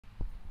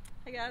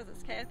Hey guys,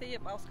 it's Cathy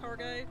at Boss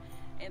Cargo,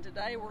 and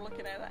today we're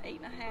looking at an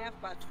 8.5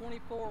 by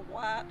 24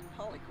 white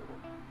POLYCOR.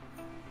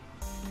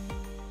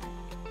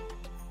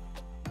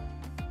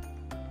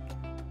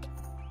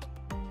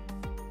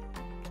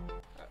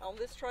 On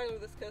this trailer,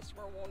 this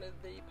customer wanted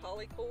the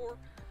POLYCOR.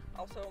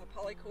 Also on the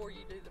POLYCOR,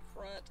 you do the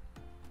front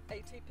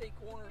ATP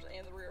corners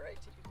and the rear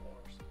ATP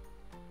corners.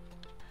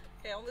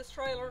 Okay, on this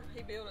trailer,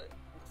 he built it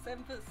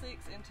 7'6"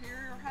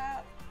 interior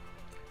height.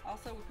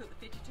 Also, we put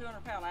the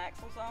 5,200-pound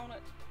axles on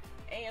it,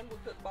 and we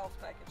put the boss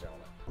package on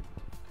it.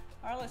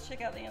 All right, let's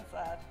check out the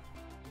inside.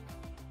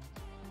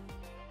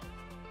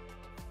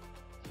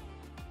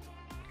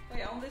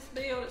 Okay, on this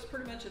build, it's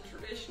pretty much a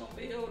traditional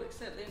build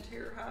except the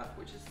interior height,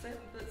 which is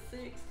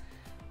 7'6".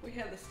 We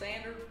have the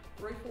standard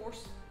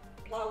reinforced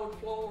plywood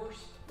floors,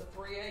 the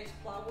 3/8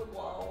 plywood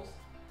walls.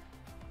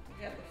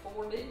 We have the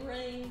 4D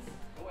rings.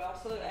 We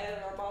also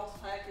added our boss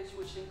package,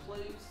 which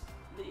includes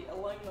the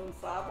aluminum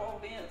sidewall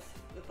vents,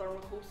 the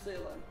thermocool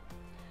ceiling.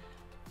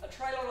 A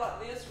trailer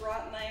like this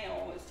right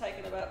now is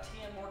taking about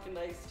 10 working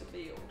days to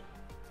build.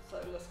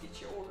 So let's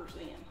get your orders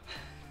in.